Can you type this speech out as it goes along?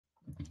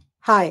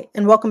Hi,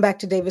 and welcome back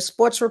to Davis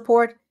Sports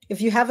Report. If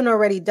you haven't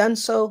already done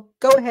so,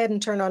 go ahead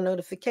and turn on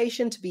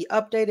notification to be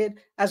updated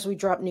as we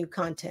drop new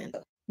content.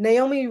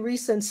 Naomi's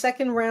recent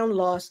second-round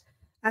loss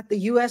at the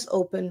U.S.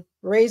 Open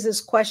raises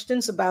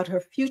questions about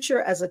her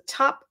future as a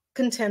top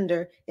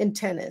contender in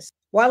tennis.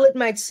 While it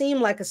might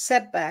seem like a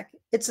setback,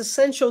 it's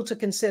essential to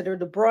consider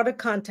the broader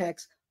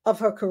context of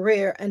her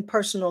career and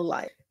personal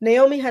life.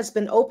 Naomi has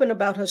been open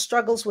about her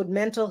struggles with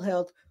mental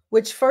health,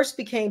 which first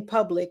became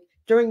public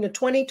during the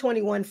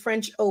 2021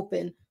 French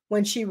Open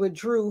when she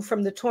withdrew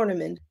from the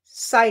tournament,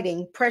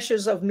 citing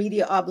pressures of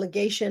media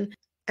obligation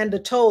and the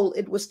toll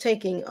it was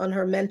taking on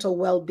her mental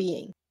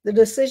well-being. The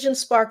decision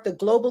sparked a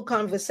global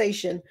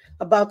conversation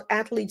about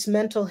athletes'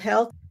 mental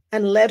health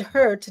and led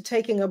her to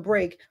taking a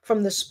break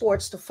from the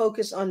sports to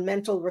focus on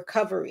mental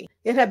recovery.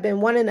 It had been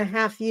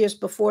 1.5 years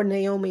before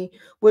Naomi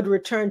would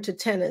return to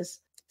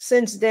tennis.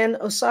 Since then,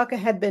 Osaka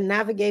had been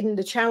navigating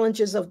the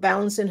challenges of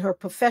balancing her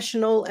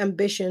professional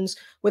ambitions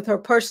with her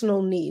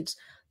personal needs.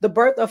 The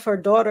birth of her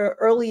daughter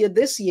earlier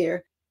this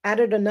year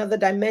added another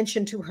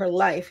dimension to her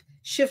life,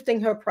 shifting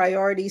her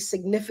priorities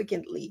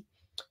significantly.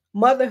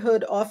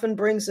 Motherhood often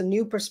brings a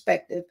new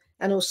perspective,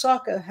 and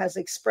Osaka has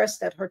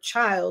expressed that her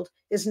child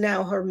is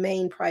now her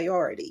main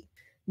priority.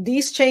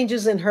 These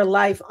changes in her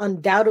life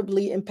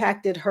undoubtedly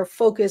impacted her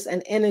focus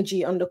and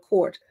energy on the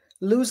court,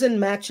 losing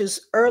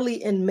matches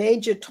early in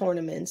major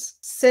tournaments.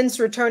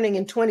 Since returning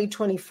in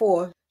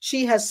 2024,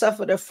 she has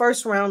suffered a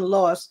first-round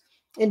loss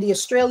in the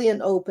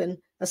Australian Open,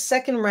 a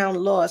second-round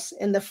loss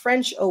in the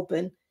French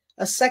Open,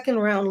 a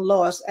second-round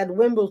loss at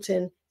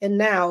Wimbledon, and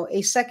now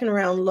a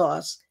second-round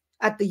loss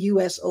at the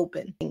U.S.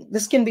 Open.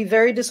 This can be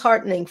very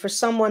disheartening for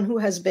someone who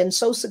has been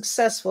so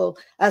successful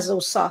as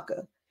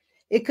Osaka.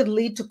 It could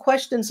lead to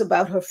questions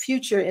about her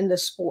future in the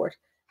sport.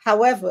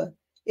 However,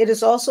 it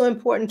is also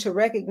important to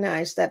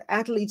recognize that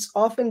athletes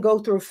often go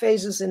through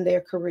phases in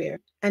their career,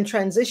 and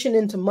transition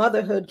into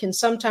motherhood can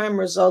sometimes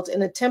result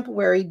in a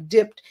temporary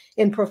dip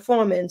in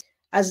performance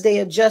as they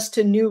adjust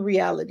to new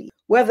reality.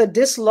 Whether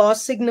this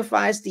loss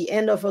signifies the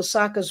end of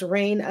Osaka's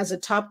reign as a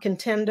top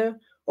contender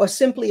or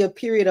simply a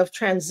period of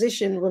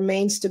transition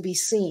remains to be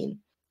seen.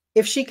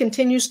 If she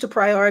continues to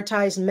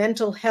prioritize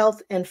mental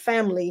health and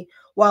family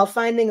while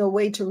finding a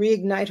way to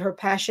reignite her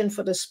passion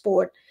for the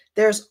sport,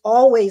 there's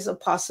always a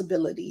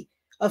possibility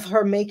of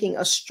her making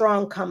a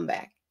strong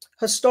comeback.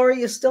 Her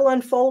story is still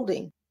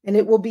unfolding, and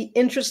it will be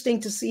interesting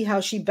to see how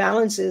she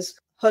balances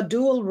her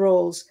dual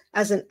roles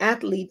as an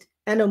athlete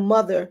and a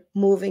mother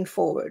moving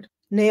forward.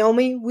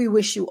 Naomi, we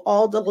wish you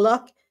all the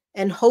luck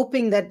and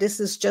hoping that this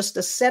is just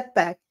a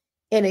setback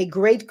in a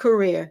great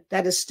career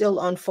that is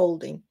still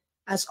unfolding.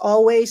 As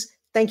always,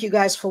 thank you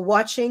guys for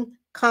watching.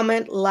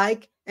 Comment,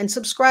 like, and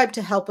subscribe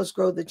to help us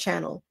grow the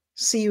channel.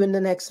 See you in the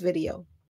next video.